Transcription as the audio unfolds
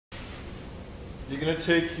You're going to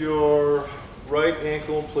take your right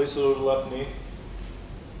ankle and place it over the left knee.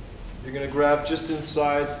 You're going to grab just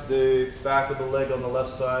inside the back of the leg on the left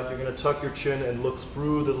side. You're going to tuck your chin and look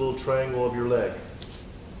through the little triangle of your leg.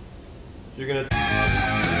 You're going to...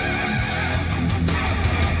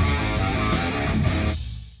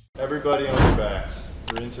 Everybody on your backs.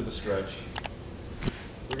 We're into the stretch.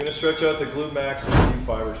 We're going to stretch out the glute max and deep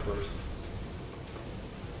fibers first.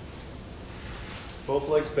 Both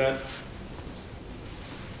legs bent.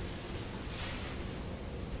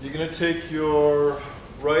 You're going to take your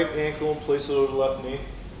right ankle and place it over the left knee.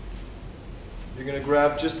 You're going to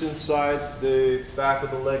grab just inside the back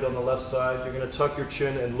of the leg on the left side. You're going to tuck your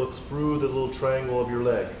chin and look through the little triangle of your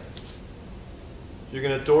leg. You're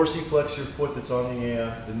going to dorsiflex your foot that's on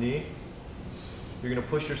the knee. You're going to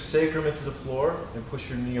push your sacrum into the floor and push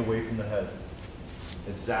your knee away from the head.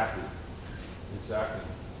 Exactly. Exactly.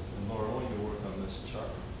 And Laura, I want you to work on this chart.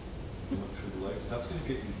 Look through the legs. That's going to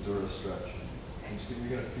get you to stretch.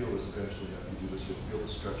 You're going to feel this eventually after you do this. You'll feel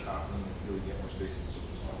the stretch happening and feel you get more space in the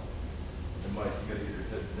surface line. And Mike, you got to get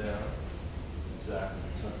your head down. Exactly.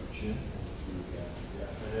 Tuck your chin and through again.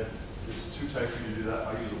 Yeah. And if it's too tight for you to do that,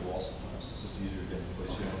 I use a wall sometimes. It's just easier to get in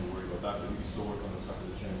place. You don't have to worry about that, but you can still work on the tuck of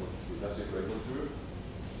the chin. Looking through. That's it, Greg. Look through.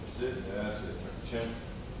 That's it. That's it. Tuck the chin.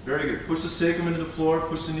 Very good. Push the sacrum into the floor.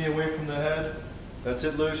 Push the knee away from the head. That's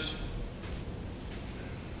it, Lush.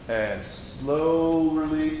 And slow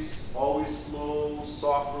release. Always slow,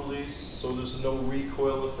 soft release, so there's no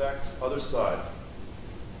recoil effect. Other side.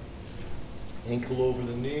 Ankle over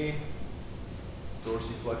the knee.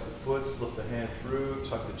 Dorsiflex the foot, slip the hand through,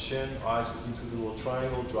 tuck the chin, eyes looking through the little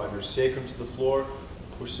triangle, drive your sacrum to the floor,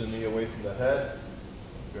 push the knee away from the head.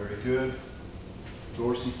 Very good.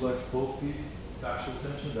 Dorsiflex both feet, fascial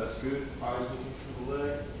tension, that's good. Eyes looking through the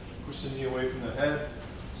leg, push the knee away from the head,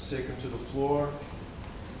 sacrum to the floor.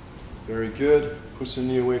 Very good. Push the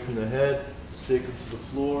knee away from the head, sacrum to the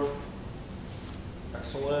floor.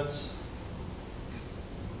 Excellent.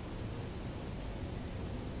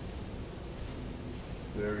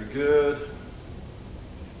 Very good.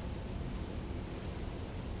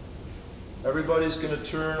 Everybody's going to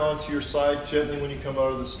turn onto your side gently when you come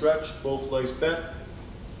out of the stretch, both legs bent.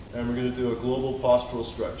 And we're going to do a global postural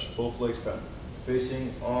stretch, both legs bent.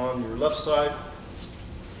 Facing on your left side,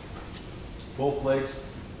 both legs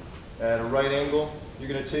at a right angle. You're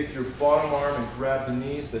going to take your bottom arm and grab the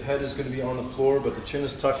knees. The head is going to be on the floor, but the chin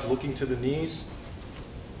is tucked looking to the knees,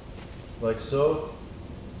 like so.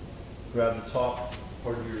 Grab the top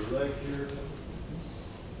part of your leg here.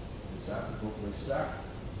 Exactly, both legs stacked.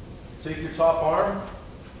 Take your top arm,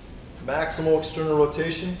 maximal external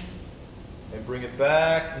rotation, and bring it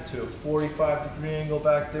back into a 45-degree angle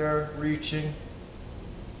back there, reaching.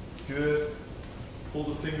 Good. Pull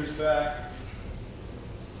the fingers back.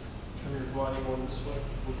 Turn your body more this way,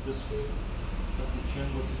 look this way. Tuck your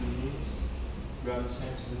chin, look to the knees. Grab his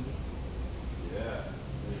hand to the knee. Yeah, there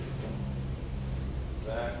you go.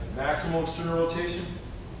 Exactly. Maximal external rotation.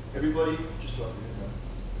 Everybody, just drop your head down.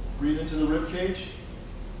 Breathe into the rib cage,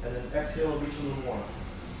 and then exhale and reach a little more.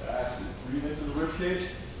 That's it. Breathe into the rib cage.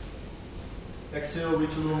 Exhale,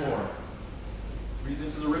 reach a little more. Breathe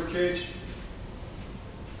into the rib cage.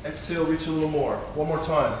 Exhale, reach a little more. One more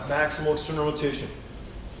time. Maximal external rotation.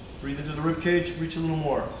 Breathe into the rib cage, reach a little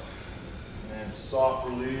more. And soft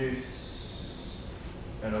release.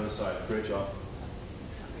 And other side. Great job.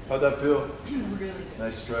 How'd that feel? Really good.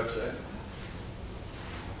 Nice stretch, eh?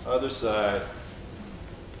 Other side.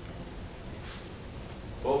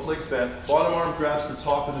 Both legs bent. Bottom arm grabs the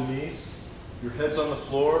top of the knees. Your head's on the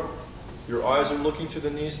floor. Your eyes are looking to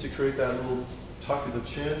the knees to create that little tuck of the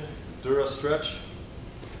chin. Dura stretch.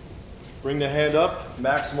 Bring the hand up,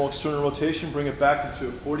 maximal external rotation, bring it back into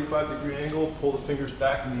a 45-degree angle, pull the fingers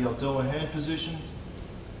back in the ELDOA hand position,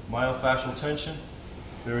 myofascial tension,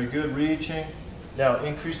 very good, reaching. Now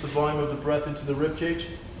increase the volume of the breath into the rib cage.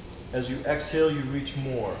 As you exhale, you reach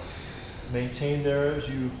more. Maintain there as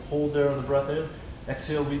you hold there on the breath in.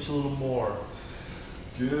 Exhale, reach a little more.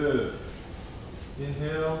 Good.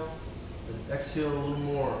 Inhale, and exhale a little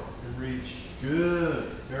more, and reach. Good,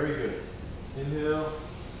 very good. Inhale.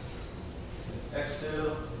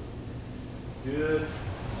 Exhale. Good.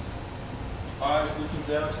 Eyes looking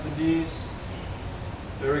down to the knees.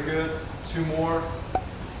 Very good. Two more.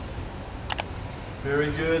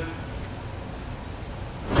 Very good.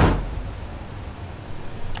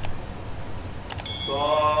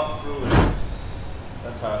 Soft release.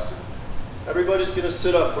 Fantastic. Everybody's going to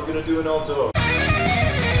sit up. We're going to do an ELDOA.